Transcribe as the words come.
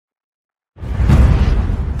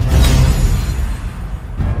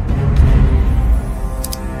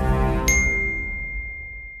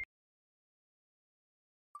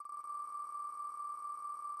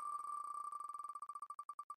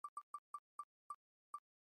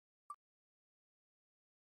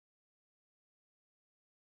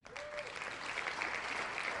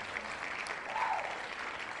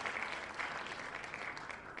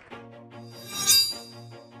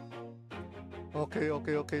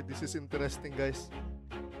Okay. This is interesting, guys.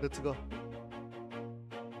 Let's go.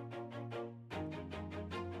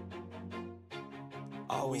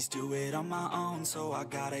 Always do it on my own, so I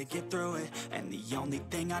gotta get through it. And the only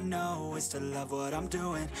thing I know is to love what I'm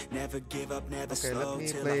doing. Never give up, never slow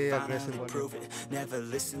till I finally prove it. Never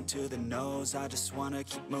listen to the no's, I just wanna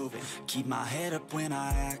keep moving. Keep my head up when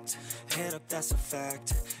I act, head up, that's a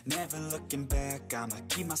fact. Never looking back, I'ma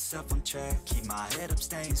keep myself on track. Keep my head up,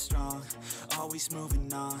 staying strong, always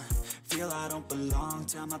moving on. Feel I don't belong,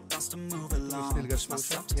 tell my thoughts to move along. Push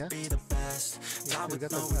myself to be the best, die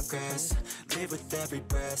with no regrets. Live with every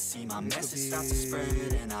breath, see my message start to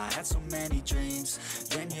spread. And I had so many dreams,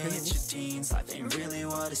 then you hit your teens. Life ain't really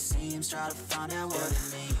what it seems, try to find out what it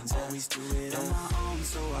means. Always do it on my own,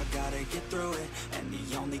 so I gotta get through it. And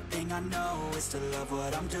the only thing I know is to love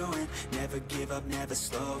what I'm doing. Never give up, never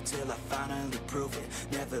slow, till I finally prove it.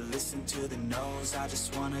 Never listen to the no's, I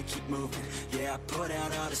just wanna keep moving. Yeah, I put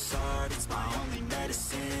out all this art, it's my only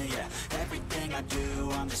medicine. Yeah, everything I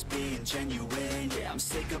do, I'm just being genuine. Yeah, I'm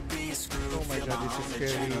sick of being screwed. Oh my god, this is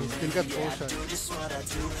scary. Still got potion.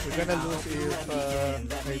 We're gonna lose if I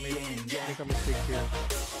make a mistake here.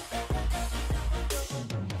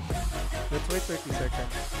 Let's wait 30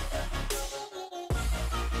 seconds.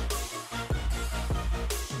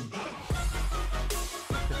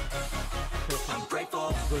 I'm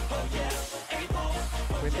grateful, good. oh yeah, able,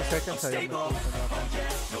 20 seconds, I have oh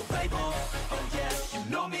yeah, no label, oh yeah, you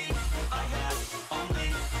know me, I have only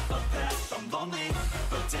a path, I'm lonely,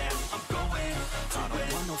 but damn, I'm going to win. I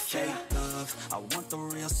don't want no fake love, I want the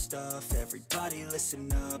real stuff. Everybody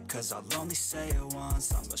listen up, cause I'll only say it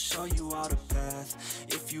once. I'm gonna show you all the path,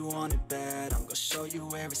 if you want it bad, I'm gonna show you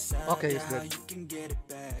where it's at. Okay, it's how good. you can get it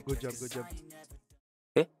back. Good job, good job.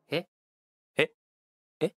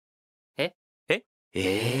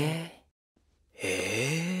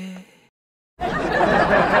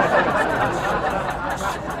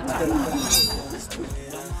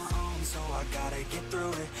 So I gotta get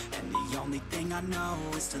through it. And the only thing I know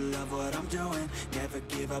is to love what I'm doing. Never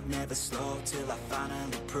give up, never slow, till I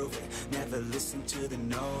finally prove it. Never listen to the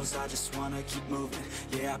no's, I just wanna keep moving.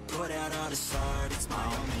 Yeah, I put out all this art, it's my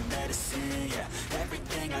only medicine. Yeah,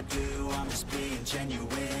 everything I do, I'm just being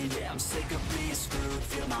genuine. Yeah, I'm sick of being screwed,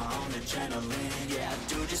 feel my own adrenaline. Yeah, I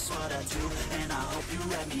do just what I do, and I hope you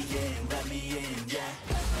let me in, yeah.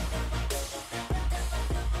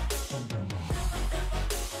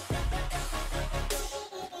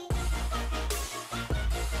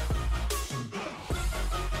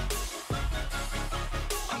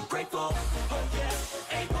 Grateful, oh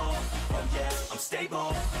yeah, able, oh yeah, I'm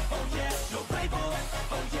stable, oh yeah, no label,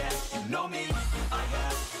 oh yeah, you know me, I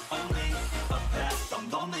have only a path, I'm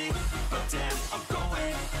lonely, but damn, I'm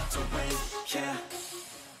going to win, yeah.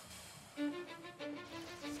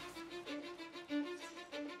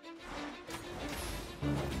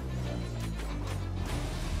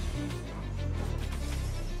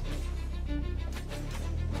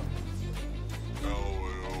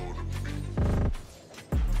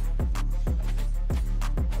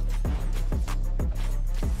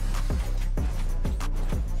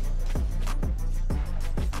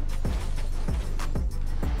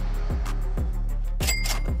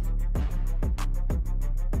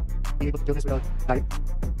 Be able to do this without dying.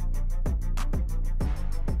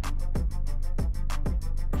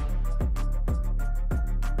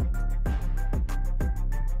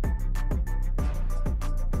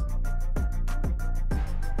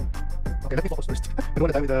 Okay, let me focus first. I don't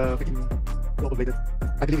want to die with the freaking global bladed.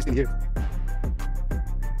 I believe he's still here.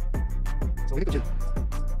 So we need to chill.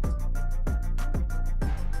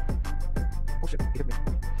 Oh shit, he hit me.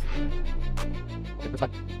 Okay, that's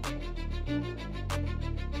bad.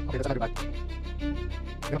 Okay, that's another bad.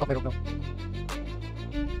 I'm gonna pop my rope now.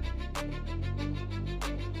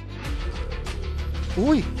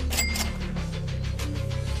 Uy!